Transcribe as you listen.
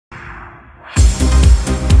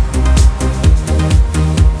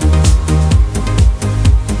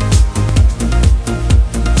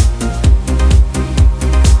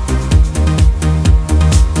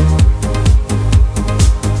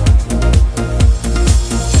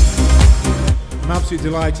absolutely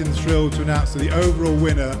delighted and thrilled to announce that the overall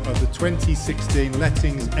winner of the 2016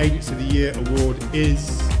 Lettings Agency of the Year Award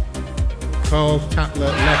is Karl Tatler.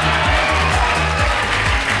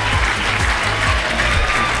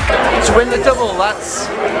 To win the double,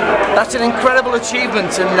 that's an incredible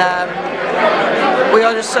achievement, and we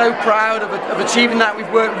are just so proud of achieving that. We've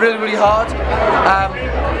worked really, really hard.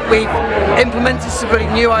 We've implemented some really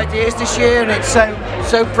new ideas this year, and it's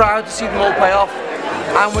so proud to see them all pay off.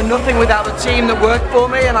 And we're nothing without the team that worked for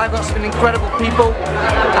me, and I've got some incredible people,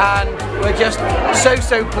 and we're just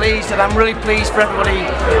so pleased, and I'm really pleased for everybody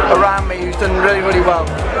around me who's done really, really well.